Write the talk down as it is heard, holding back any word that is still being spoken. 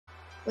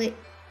Wait.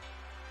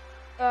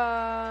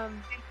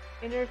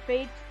 Inner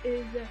Fate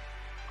is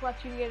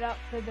clutching it up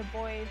for the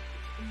boys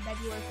in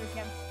Bedwars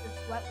against the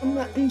Sweat.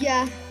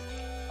 Yeah.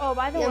 Oh,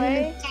 by the Yeah,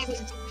 way,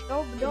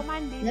 I'm don't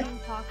mind me Yep. being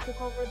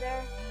toxic over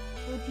there.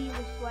 Blue team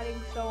was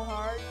sweating so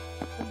hard.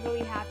 I was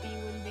really happy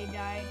when they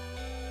died.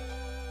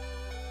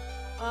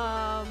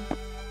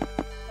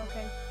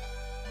 Okay.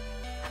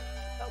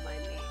 Don't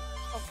mind me.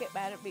 Don't get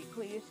mad at me,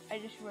 please. I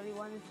just really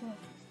wanted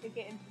to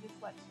get into the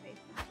sweat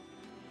space.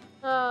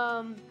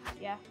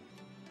 Yeah.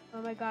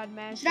 Oh my god,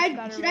 man. Should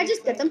I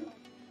just get them?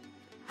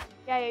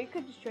 Yeah, you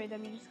could destroy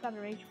them. You just gotta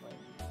rage quit.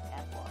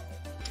 Yeah, boy.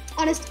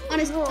 Honest.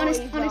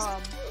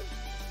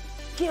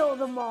 Kill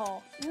them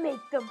all. Make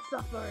them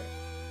suffer.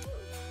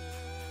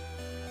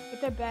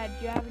 Get their bed.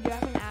 Do you have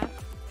an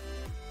axe?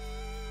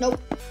 Nope.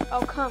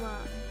 Oh, come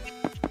on.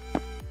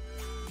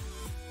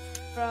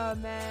 Bro,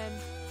 man.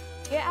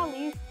 Get at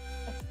least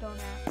a stone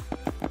axe.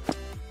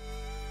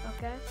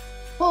 Okay?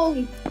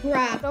 Holy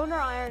crap. Stone or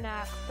iron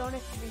axe. Stone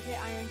if you get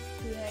iron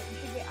too hit. You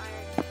should get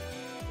iron.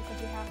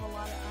 Because you have a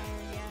lot of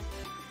iron, yeah.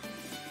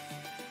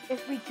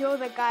 If we kill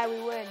the guy,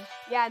 we win.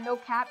 Yeah, no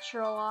cap,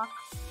 Sherlock.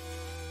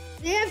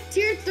 They have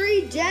tier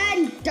 3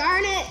 gen,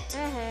 darn it!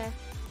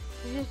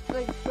 You just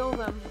like kill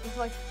them. Just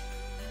like,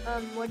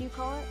 what do you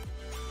call it?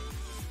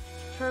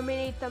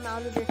 Terminate them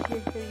out of their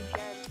tier 3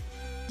 gen.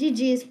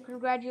 GG's.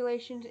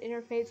 Congratulations,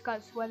 Interface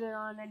got sweated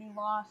on and he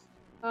lost.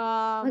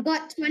 I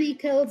got 20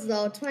 kills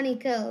though, 20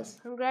 kills.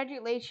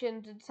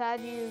 Congratulations, it's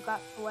sad you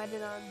got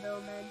sweated on though,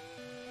 man.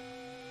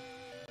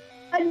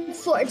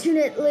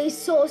 Unfortunately,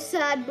 so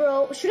sad,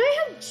 bro.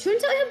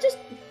 Shouldn't I have just...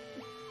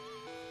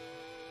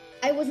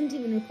 I wasn't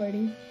even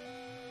recording.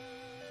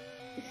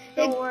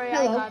 Don't worry,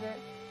 hello. I got it.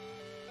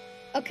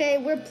 Okay,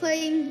 we're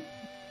playing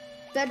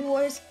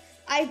Bedwars.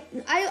 I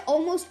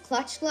almost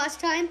clutched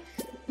last time,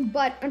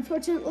 but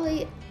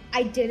unfortunately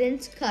I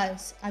didn't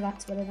because I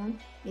got sweated on,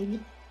 maybe.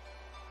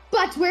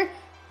 But we're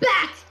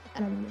back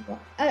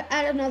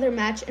at another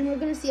match, and we're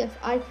gonna see if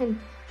I can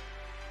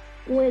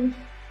win.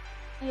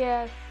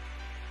 Yes.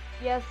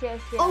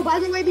 Oh, by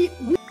the way,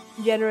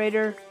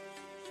 Generator.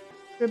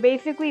 We're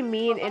basically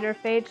me and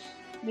Interface.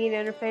 Me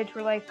and Interface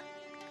were like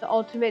the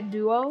ultimate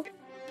duo.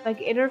 Like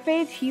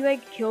Interface, he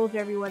like kills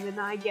everyone, and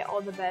I get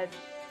all the beds.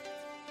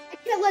 I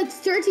get like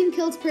 13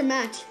 kills per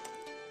match.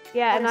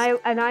 Yeah,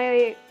 and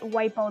I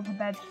wipe all the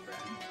beds for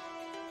him.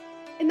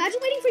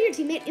 Imagine waiting for your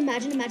teammate.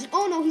 Imagine.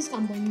 Oh no, he's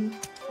comboing me.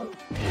 Oh.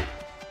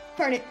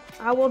 Turn it.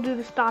 I will do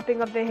the stopping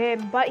of the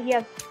him, but he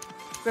has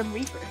Grim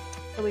Reaper,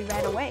 so we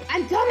ran away.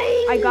 I'm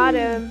coming. I got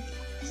him.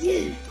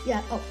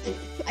 Yeah. Oh,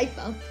 I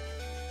fell.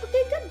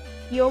 Okay, good.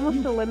 He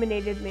almost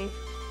eliminated me.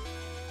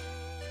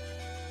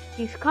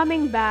 He's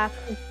coming back.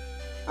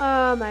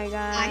 Oh my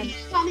god. I'm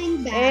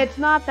coming back. It's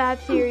not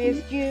that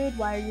serious, Jude.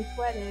 Why are you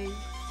sweating?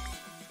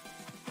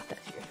 Not that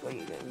serious. What are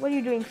you doing? What are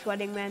you doing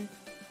sweating, man?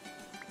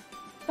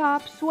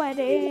 Stop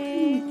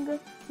sweating.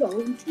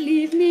 Don't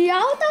leave me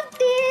out of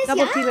this.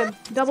 Double team him.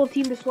 Double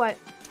team the sweat.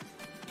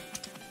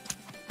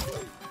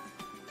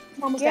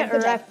 Almost Get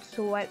wrecked,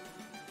 sweat.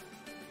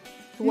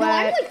 Sweat. No,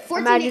 I'm like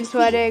 14 Imagine HP.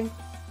 sweating.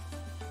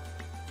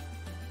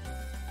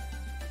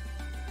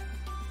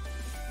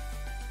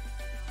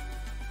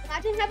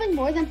 Imagine having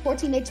more than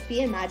 14 HP.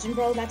 Imagine,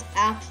 bro. That's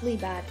actually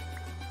bad.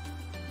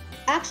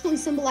 Actually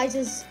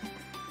symbolizes.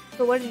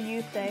 So what did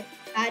you say?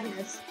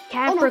 Badness.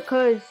 Camper, Oh, no.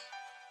 cuz.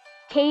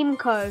 Tame,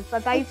 cuz. I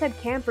thought you said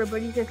camper,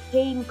 but he said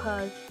tame,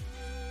 cuz.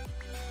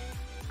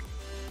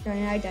 Darn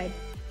it, I died.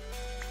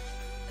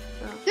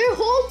 Oh. Their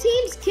whole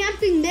team's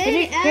camping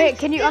mid.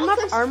 Can you unlock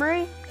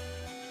armory?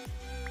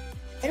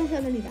 I don't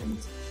have any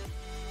diamonds.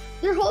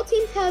 Their whole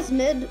team has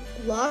mid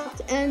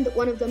locked, and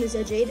one of them is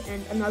a Jade,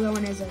 and another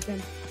one is a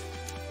Gun.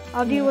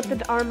 I'll deal with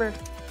the armor.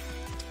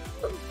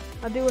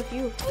 I'll deal with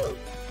you.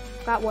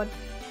 Got one.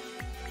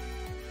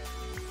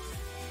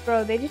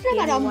 Bro, they just gave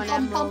me one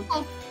emerald.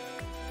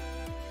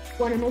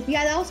 One emerald?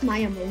 Yeah, that was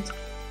my emerald.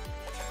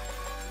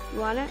 You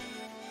want it?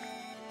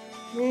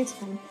 Yeah, it's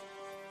fine.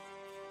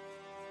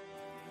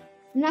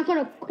 I'm not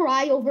gonna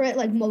cry over it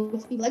like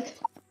most people. Like,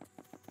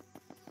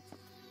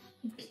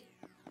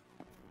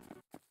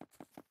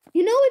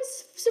 you know,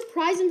 it's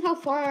surprising how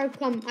far I've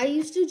come. I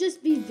used to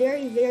just be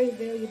very, very,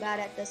 very bad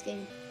at this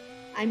game.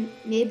 I'm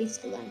maybe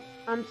still am.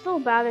 I'm still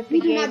bad at the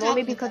game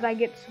only because I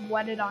get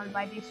sweated on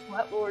by these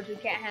sweat lords who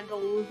can't handle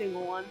losing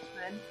once,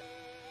 man.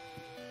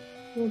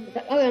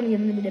 Oh, I'm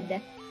gonna be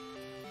dead.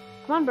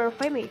 Come on, bro,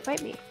 fight me.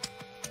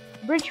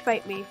 Bridge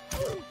fight me.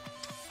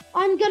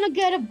 I'm gonna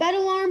get a bed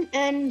alarm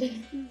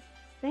and...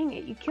 Dang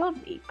it, you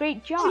killed me.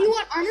 Great job. Oh, you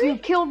want armory? You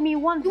killed me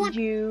once,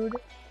 Jude.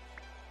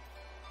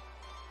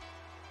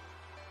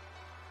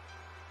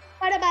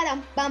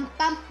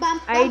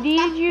 I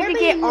need you to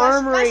get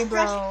armory,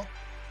 bro.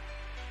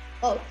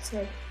 Oh,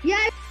 sorry. Yeah,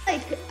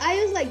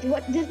 I was like,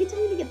 what? Did he tell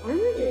me to get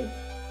armory?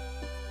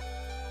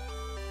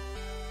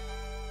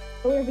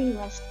 Oh, we're being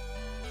rushed.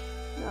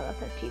 No, that's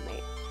our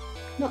teammate.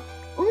 No.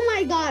 Oh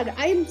my god,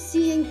 I'm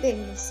seeing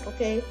things,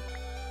 okay?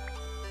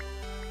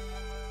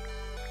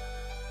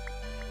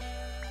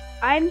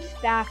 I'm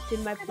stacked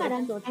in my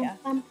pistol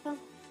chest.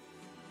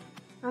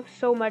 have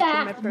so much in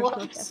my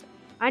personal chest.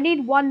 I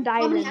need 1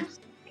 diamond. I'm-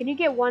 Can you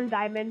get 1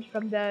 diamond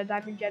from the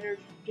diamond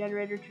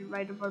generator to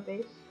right of our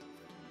base?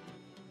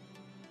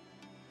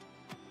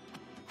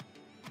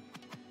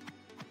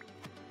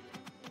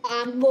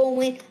 I'm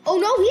going. Oh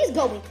no, he's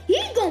going.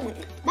 He's going.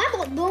 My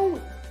boy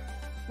going.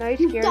 No, he's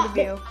You scared got of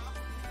you.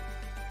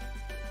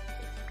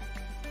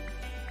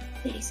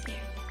 He's scared.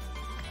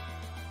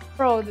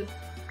 Bro,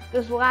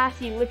 this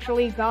lassie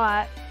literally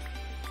got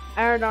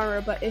iron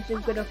armor, but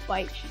isn't gonna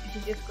fight.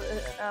 She's just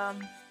gonna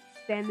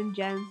stand in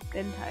gen the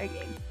entire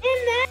game.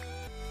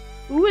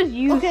 Who is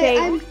you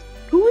saying?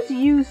 Who is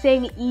you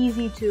saying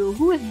easy to?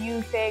 Who is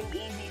you saying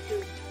easy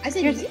to? I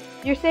said easy.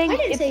 You're saying I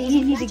didn't it's say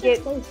easy I to said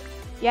get. close.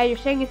 Yeah, you're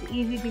saying it's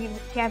easy to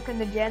get camp in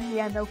the gen.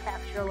 Yeah, no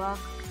capture lock.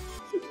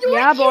 Your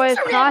Yeah, boys,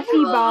 internet,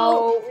 crossy bro.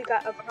 bow. We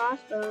got a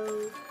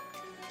crossbow.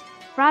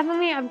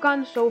 Surprisingly, I've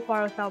gone so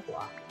far without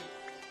block.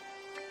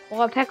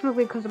 Well,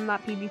 technically, because I'm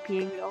not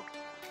PvPing though.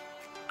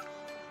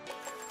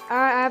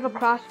 I have a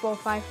crossbow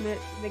 5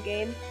 minutes in the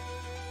game.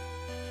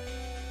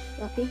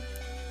 Lucky.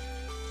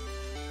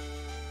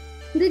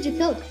 Who did you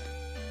kill?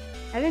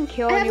 I didn't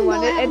kill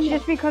anyone. It's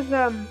just because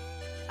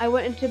I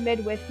went into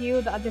mid with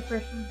you. The other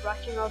person was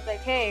rushing. I was like,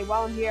 hey,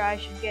 while I'm here, I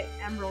should get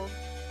emeralds.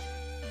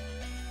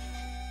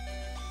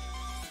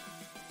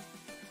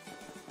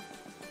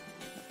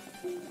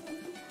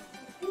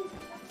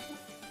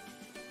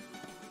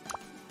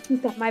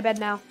 My bed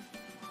now.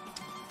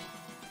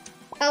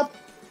 Help.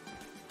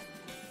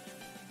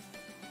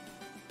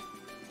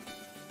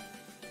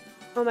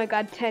 Oh my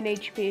god, 10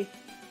 HP.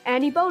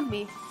 And he bowed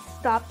me.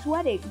 Stop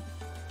sweating.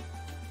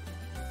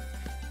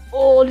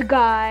 Old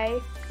guy.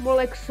 More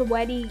like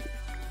sweaty.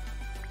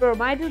 Bro,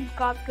 my dude's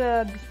got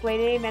the display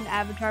name and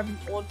avatar of an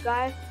old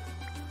guy.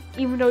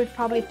 Even though he's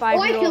probably 5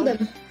 years old. I killed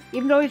him.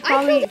 Even though he's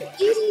probably... I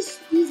killed him.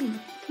 Easy.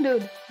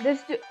 Dude,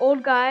 this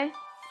old guy,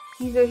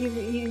 he's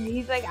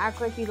like act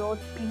like he's old,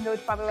 even though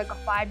he's probably like a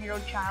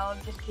 5-year-old child,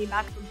 just came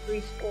back from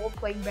preschool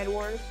playing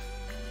Bedwars,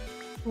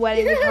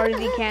 sweating as hard as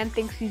he can,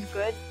 thinks he's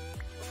good.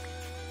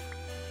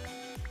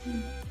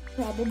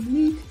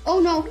 Probably. Oh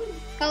no!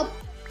 Help!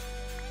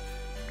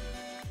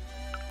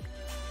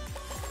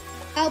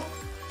 Help!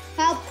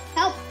 Help!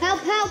 Help! Help!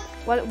 Help!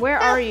 What? Where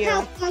are you?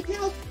 Help! Help!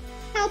 Help!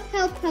 Help!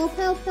 Help! Help!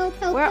 Help! Help!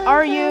 Help! Where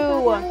are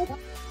you?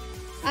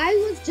 I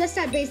was just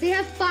at base. They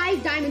have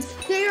 5 diamonds.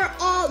 They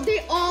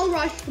all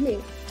rushed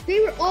me. They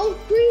were all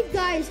 3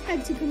 guys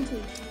had to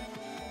complete.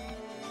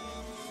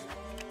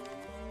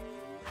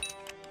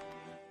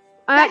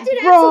 That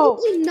did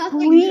absolutely nothing.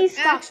 Please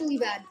stop. Actually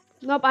bad.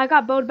 Nope, I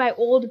got bowed by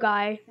old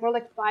guy, more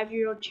like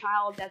 5-year-old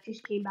child that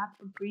just came back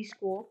from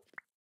preschool.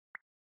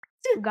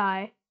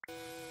 Guy.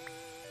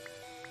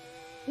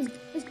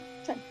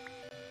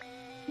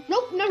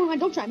 Nope, never mind.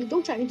 Don't try me.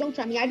 Don't try me. Don't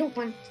try me. I don't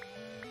want.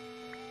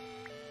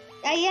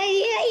 Ay.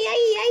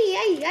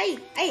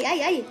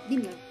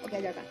 Leave me alone.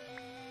 Okay, they're gone.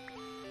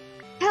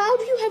 How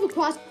do you have a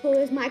crossbow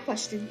is my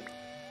question.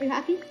 Are you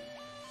happy?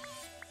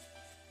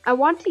 I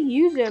want to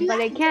use it, but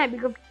I can't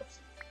because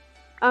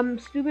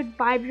stupid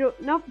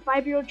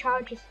 5-year-old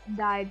child just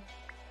died.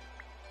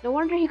 No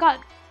wonder he got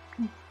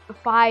a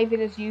 5 in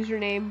his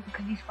username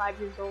because he's 5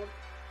 years old.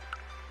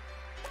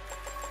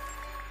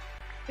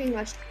 Being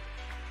rushed.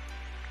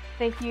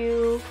 Thank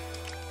you.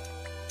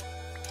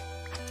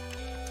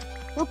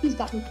 Nope, he's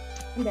got me.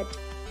 I'm dead.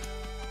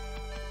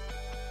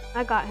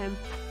 I got him.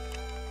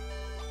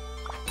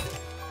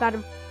 Got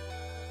him.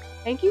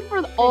 Thank you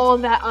for all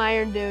that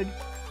iron, dude.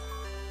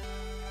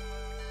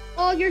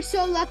 Oh, you're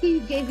so lucky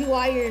he gave you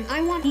iron.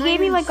 I want He iron. gave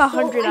me like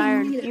 100 I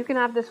iron. need it. You can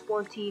have this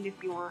 14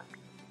 if you want.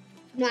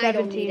 No, 17. I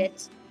don't need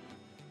it.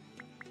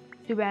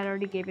 Too bad, I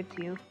already gave it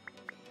to you.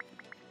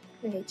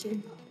 I hate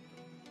you.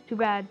 Too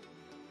bad.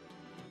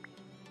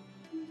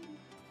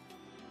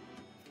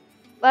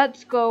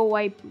 Let's go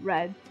wipe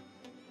red.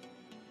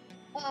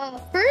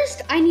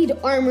 First, I need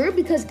armor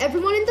because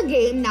everyone in the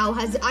game now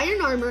has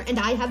iron armor and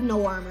I have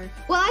no armor.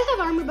 Well, I have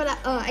armor, but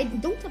I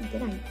don't have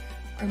good iron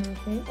armor.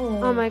 Okay?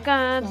 Oh my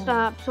god,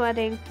 stop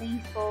sweating,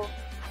 please.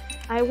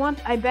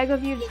 I beg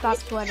of you to stop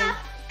sweating.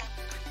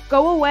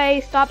 Go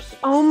away, stop.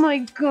 Oh my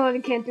god, I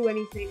can't do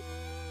anything.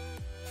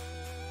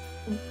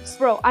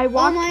 Bro, I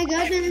walked. Oh my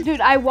goodness.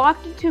 Dude, I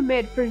walked into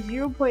mid for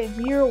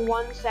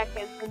 0.01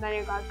 seconds and then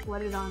I got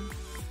sweated on.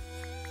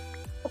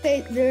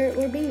 Okay,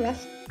 we're being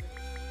rushed.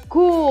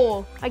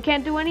 Cool. I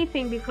can't do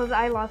anything because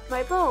I lost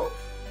my bow.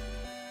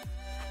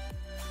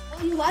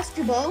 Oh, you lost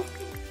your bow?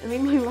 I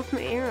mean, I lost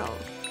my arrow.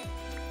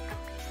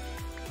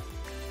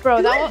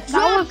 Bro, that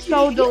was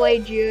so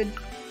delayed, Jude.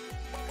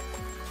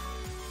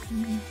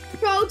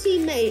 Pro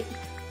teammate.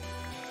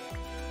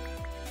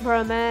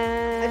 Bro,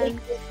 man.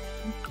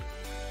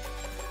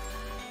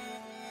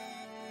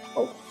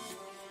 Oh.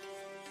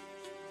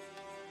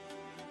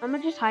 I'm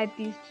gonna just hide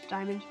these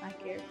diamonds back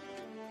here.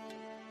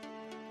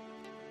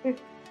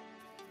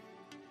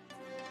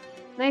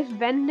 Nice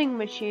vending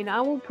machine.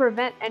 I will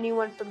prevent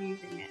anyone from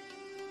using it.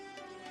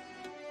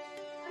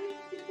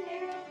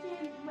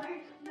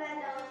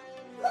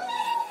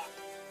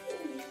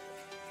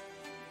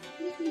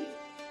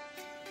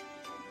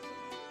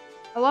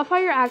 I love how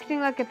you're acting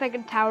like it's like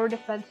a tower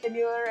defense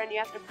simulator and you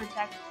have to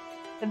protect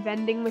the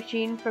vending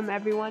machine from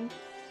everyone.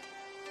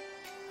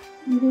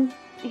 Mm-hmm.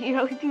 You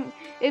know,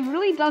 it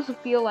really does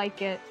feel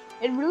like it.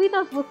 It really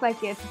does look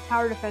like it. It's a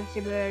tower defense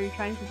simulator. You're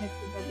trying to protect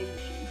the vending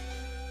machine.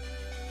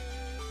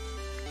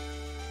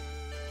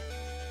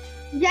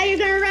 Yeah, you're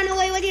gonna run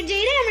away with your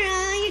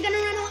J-Dammer. You're gonna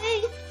run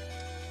away.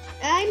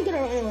 I'm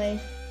gonna run away.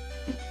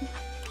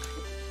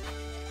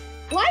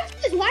 Why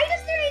does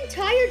their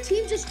entire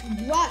team just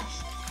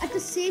rush at the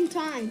same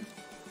time?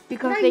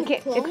 Because they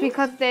can't. It's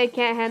because they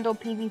can't handle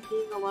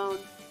PvPing alone.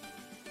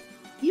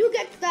 You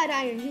get that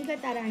iron. You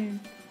get that iron.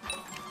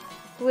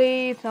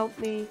 Please help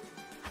me.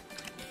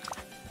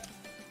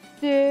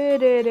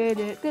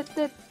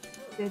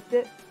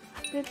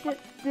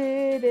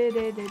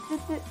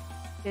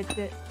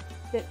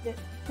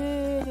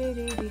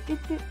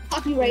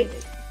 Copyright.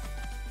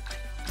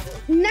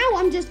 Now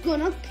I'm just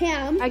gonna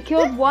camp. I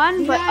killed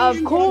one, but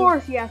of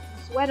course he has to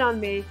sweat on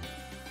me.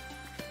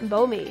 And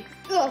bow me.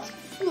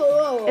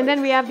 And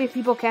then we have these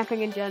people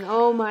camping in Gen.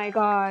 Oh my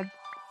god.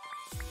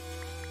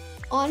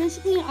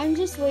 Honestly, I'm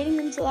just waiting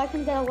until I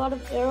can get a lot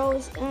of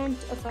arrows and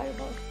a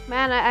fireball.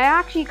 Man, I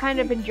actually kind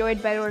of enjoyed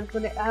Bedwars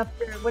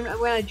when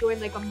I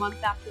joined like a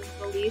month after it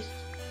was released.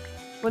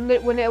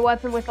 When it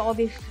wasn't with all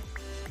these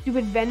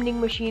stupid vending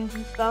machines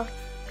and stuff.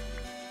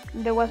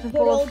 And there wasn't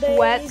full of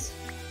sweat.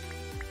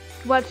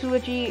 Sweat to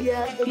literally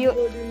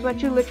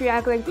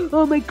act like,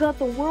 oh my god,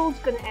 the world's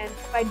gonna end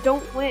if I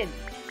don't win.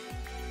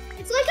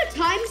 It's like a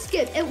time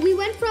skip. And we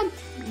went from,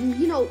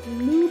 you know,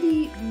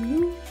 newbie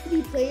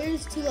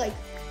players to like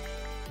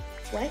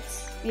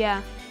sweats.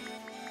 Yeah.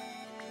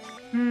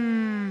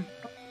 When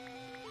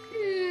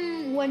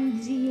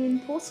the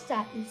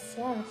imposter is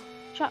served.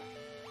 Shut.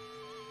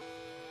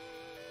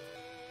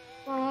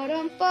 Are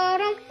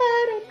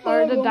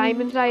Are the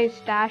diamonds I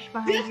stashed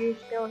behind you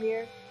still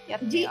here?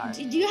 Yes, do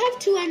you have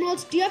 2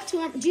 emeralds? Do you have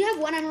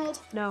 1 emerald?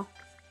 No.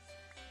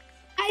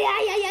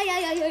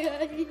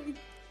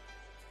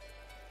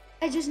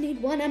 I just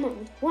need 1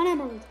 emerald. 1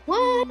 emerald.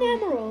 1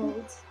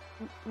 emerald.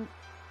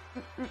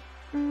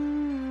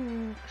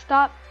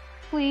 Stop.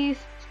 Please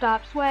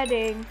stop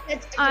sweating.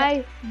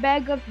 I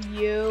beg of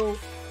you.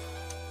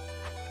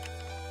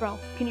 Bro,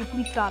 can you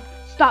please stop?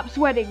 Stop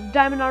sweating.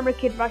 Diamond armor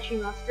kid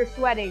rushing us. They're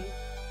sweating.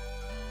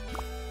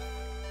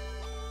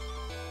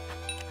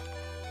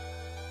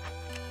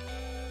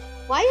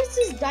 Why is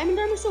this diamond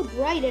armor so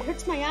bright? It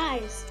hurts my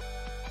eyes.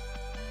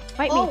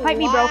 Fight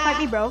me, bro. Fight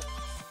me, bro.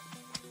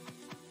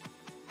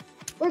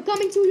 We're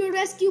coming to your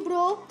rescue,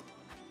 bro.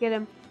 Get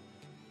him.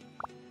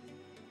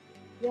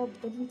 Yeah,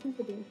 what do you think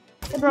we're doing?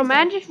 Bro,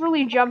 man just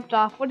really jumped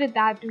off. What did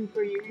that do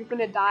for you? You're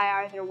gonna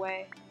die either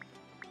way.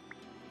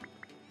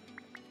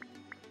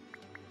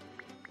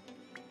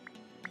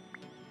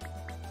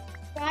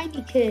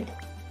 Tiny kid.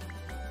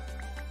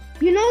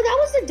 You know, that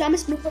was the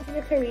dumbest move of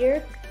your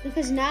career.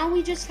 Because now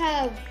we just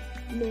have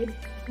mid.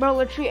 Bro,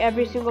 literally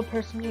every single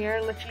person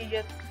here literally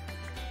just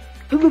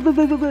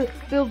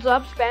builds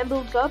up, spam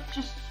builds up,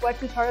 just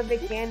sweats as hard as they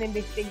can and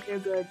they think they're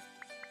good.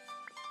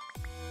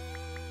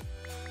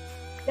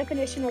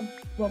 Definition of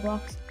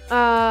Roblox.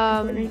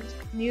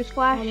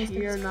 Newsflash,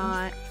 you're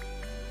not.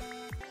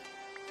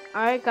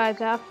 Alright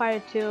guys, I have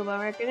fire too, but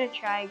we're gonna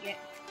try again.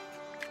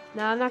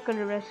 No, I'm not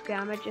gonna risk it,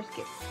 I'm gonna just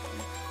get...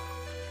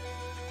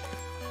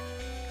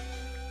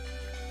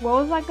 What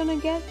was I gonna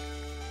get?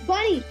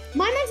 Bunny!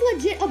 My man's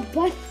legit a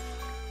bunny!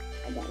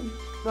 I got him.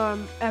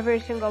 Every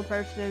single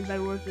person in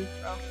Bedwars is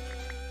pro.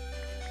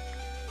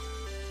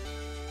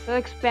 They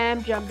like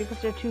spam jump because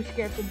they're too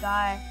scared to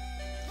die.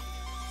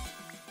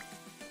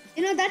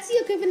 You know, that's the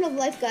equivalent of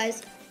life,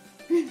 guys.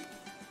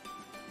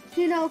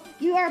 You know,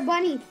 you are a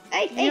bunny.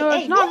 Hey,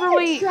 it's not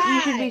really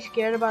you should be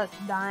scared about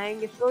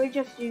dying. It's really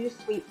just you just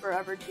sleep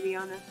forever, to be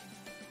honest.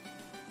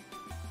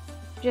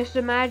 Just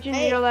imagine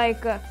you're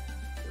like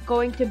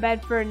going to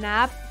bed for a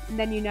nap and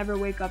then you never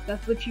wake up.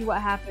 That's literally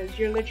what happens.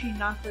 You're literally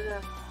not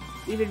gonna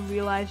even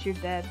realize you're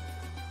dead.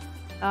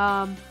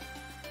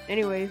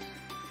 Anyways.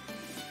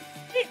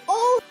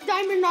 Oh,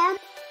 diamond arm.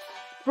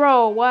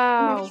 Bro,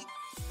 wow.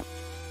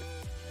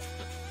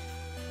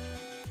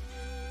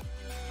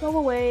 Go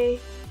away,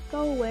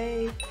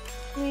 please.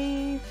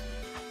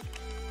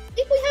 I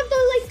think we have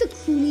the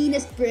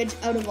cleanest bridge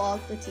out of all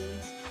the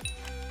teams.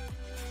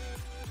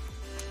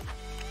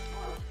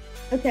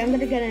 Okay, I'm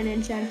gonna get an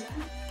enchant.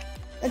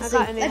 Let's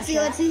see.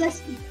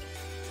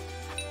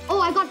 Oh,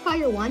 I got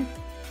fire 1.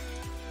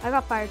 I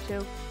got fire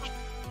 2.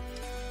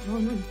 Oh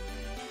no.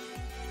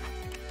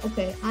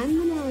 Okay, I'm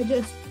gonna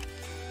just.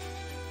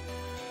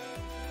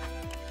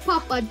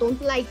 Papa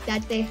don't like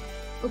that there.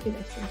 Okay,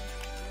 that's fine.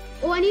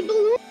 Oh, I need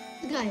balloons.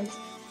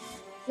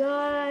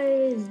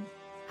 Guys,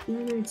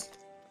 damn it.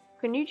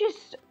 Could you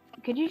just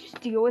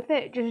deal with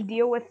it? Just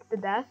deal with the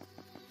death.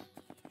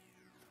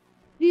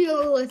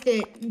 Deal with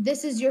it.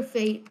 This is your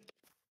fate.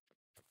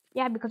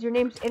 Yeah, because your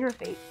name's Inner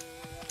Fate.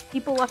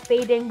 People love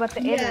fading, but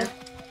the inner.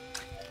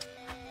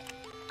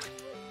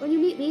 When you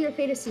meet me, your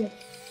fate is sealed.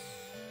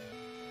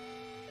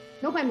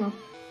 Nope, I'm low.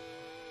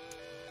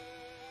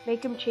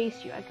 Make him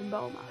chase you. I can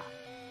bow him off.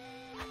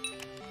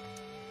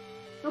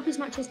 Hope he's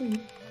not chasing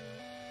me.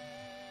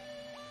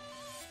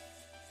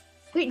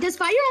 Wait, does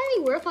fire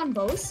only work on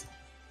bows?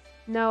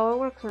 No, it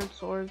works on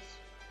swords.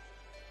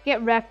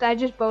 Get wrecked. I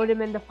just bowed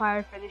him into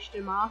fire, finished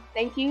him off.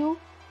 Thank you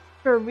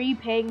for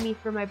repaying me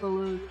for my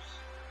balloons.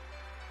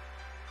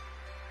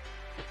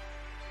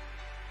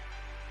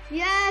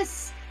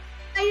 Yes!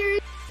 Fire!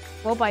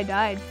 Well, I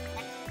died.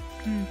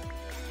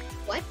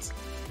 What?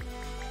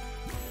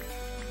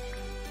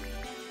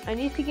 I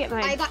need to get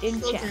my I got shield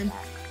enchant gen.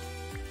 back.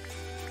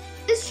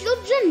 Is shield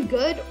gen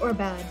good or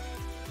bad?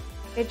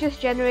 It just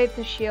generates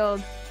a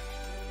shield.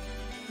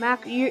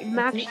 Max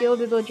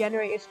shield it'll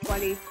generate is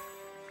 20.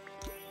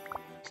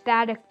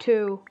 Static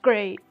 2.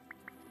 Great.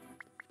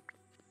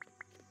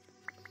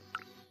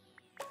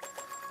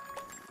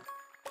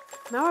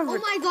 Now Oh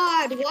my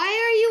god, why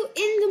are you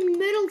in the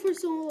middle for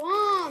so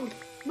long?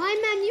 My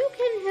man, you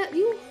can help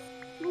you.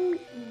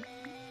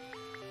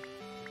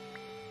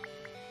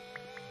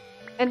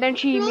 And then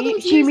she For all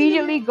those she years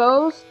immediately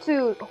goes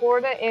to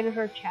hoard it in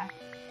her chest.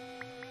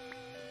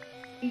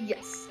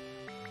 Yes.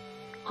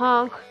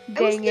 Honk.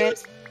 Dang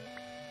it.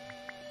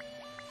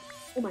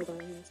 Oh my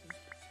god,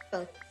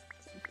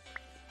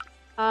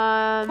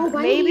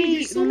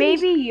 oh.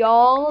 Maybe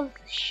y'all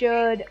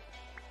should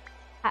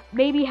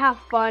maybe have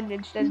fun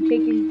instead of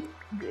taking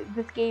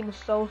this game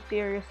so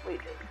seriously,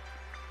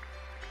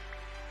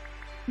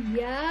 dude.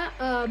 Yeah,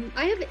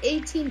 I have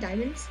 18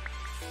 diamonds.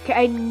 Okay,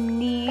 I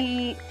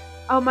need.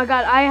 Oh my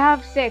god, I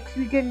have 6.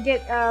 We can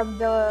get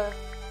the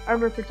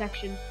armor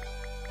protection.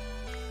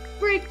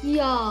 Frick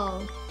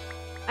y'all.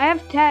 I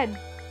have 10.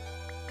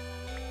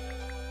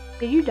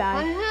 Did you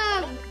die?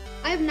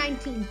 I have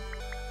 19.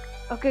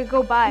 Okay,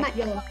 go buy. I'm not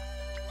yellow.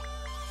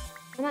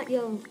 I'm not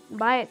yellow.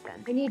 Buy it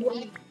then. I need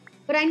one.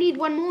 But I need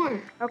one more.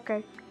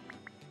 Okay.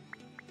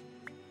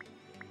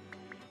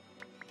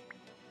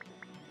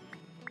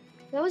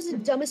 That was the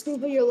dumbest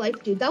move of your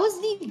life, dude. That was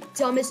the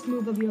dumbest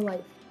move of your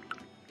life.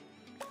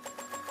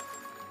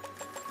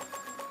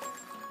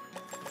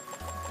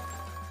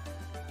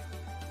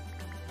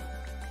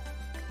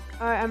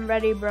 Alright, I'm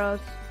ready, bros.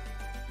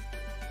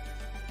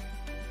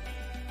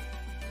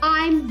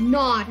 I'm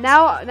not.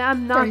 Now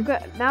I'm not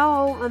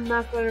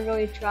gonna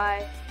really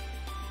try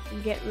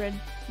and get rid.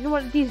 You know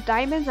what? These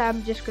diamonds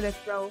I'm just gonna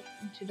throw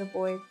into the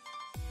void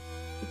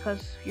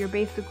because you're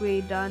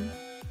basically done,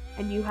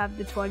 and you have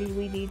the 20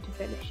 we need to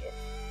finish it.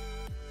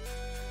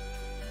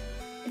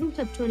 I don't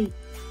have 20. You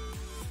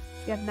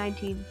have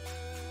 19.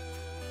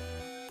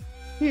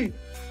 You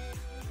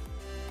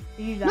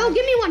died. no,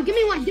 give me one. Give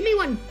me one. Give me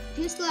one.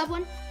 Do you still have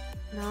one?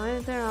 No,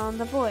 they're on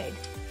the void.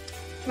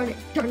 Darn it.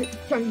 Darn it.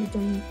 Darn it.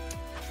 Darn it.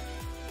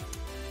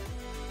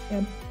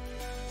 Good.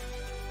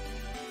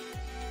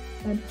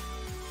 Good.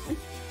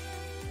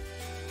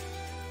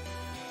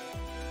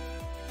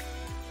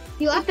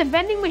 You If left? the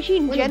vending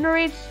machine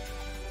generates,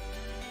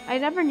 I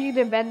never knew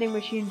the vending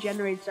machine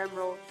generates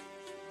emeralds.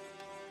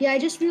 Yeah, I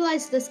just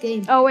realized this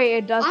game. Oh wait,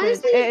 it doesn't.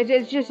 Honestly,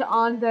 It's just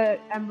on the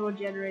emerald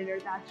generator.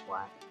 That's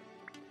why.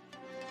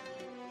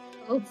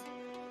 Oh,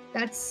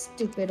 that's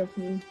stupid of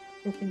me.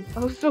 I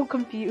was so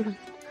confused.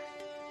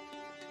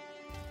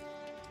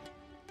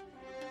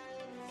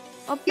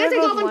 Oh, Yes, I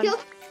there got goes one kill.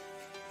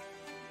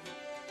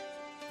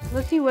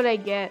 Let's see what I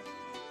get.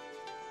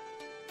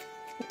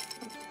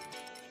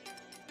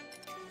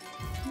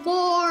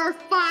 More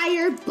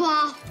fire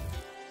buff.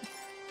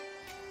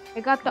 I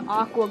got the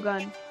aqua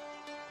gun.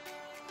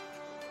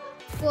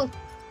 Cool.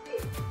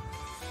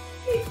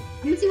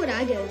 Let me see what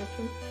I get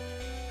actually.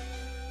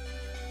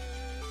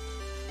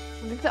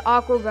 I think the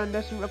aqua gun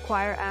doesn't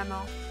require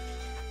ammo.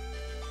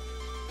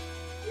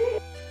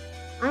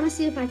 I'm gonna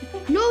see if I can.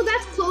 No,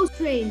 that's close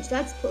range.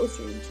 That's close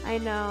range. I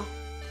know.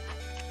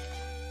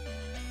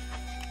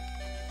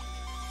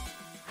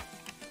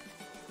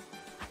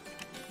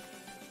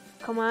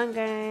 Come on,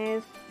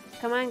 guys.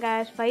 Come on,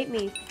 guys. Fight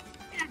me.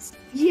 Yes.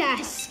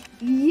 Yes.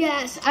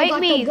 Yes. I Fight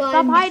got me. the gun.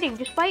 Stop hiding.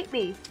 Just fight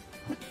me.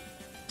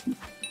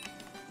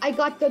 I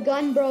got the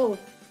gun, bro.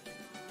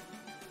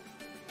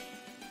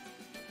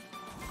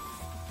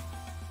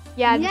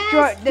 Yeah,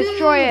 Yes,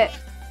 destroy dude. it.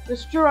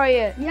 Destroy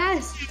it.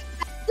 Yes.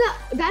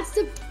 That's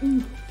the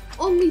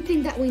only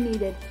thing that we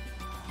needed.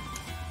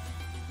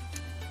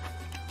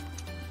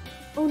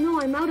 Oh no,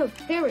 I'm out of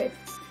carrots.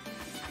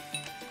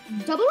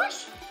 Double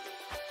rush?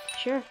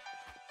 Sure.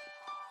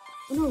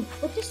 Oh no,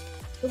 what just?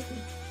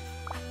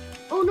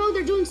 Oh no,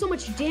 they're doing so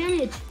much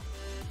damage.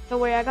 Don't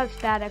worry, I got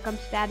static. I'm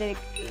static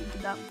to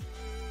them.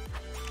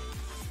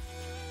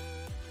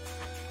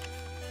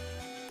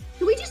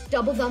 Can we just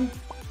double them?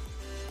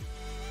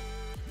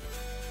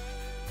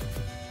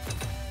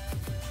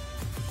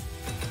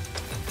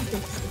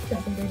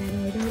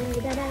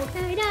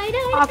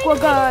 Aqua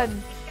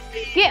gun.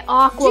 Get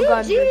aqua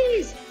gun.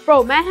 GG's.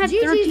 Bro, man had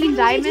GG's, 13 what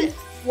do I diamonds,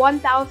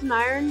 1,000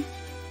 iron.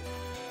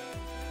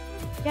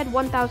 He had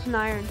 1,000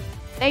 iron.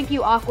 Thank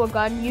you, aqua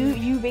gun.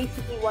 You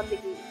basically won the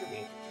game for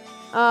me.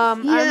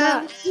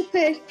 Yeah.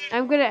 Okay.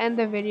 I'm gonna end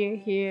the video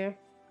here.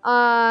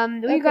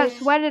 We got Okay.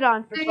 sweated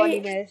on for 20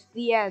 minutes.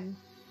 The end.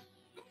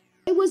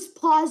 It was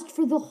paused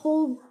for the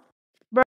whole